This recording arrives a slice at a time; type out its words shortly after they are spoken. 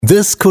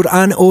This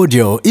Quran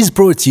audio is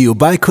brought to you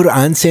by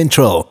Quran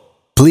Central.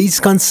 Please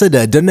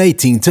consider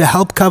donating to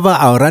help cover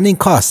our running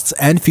costs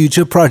and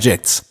future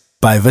projects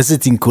by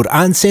visiting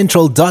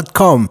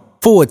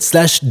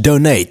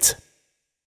QuranCentral.com/donate.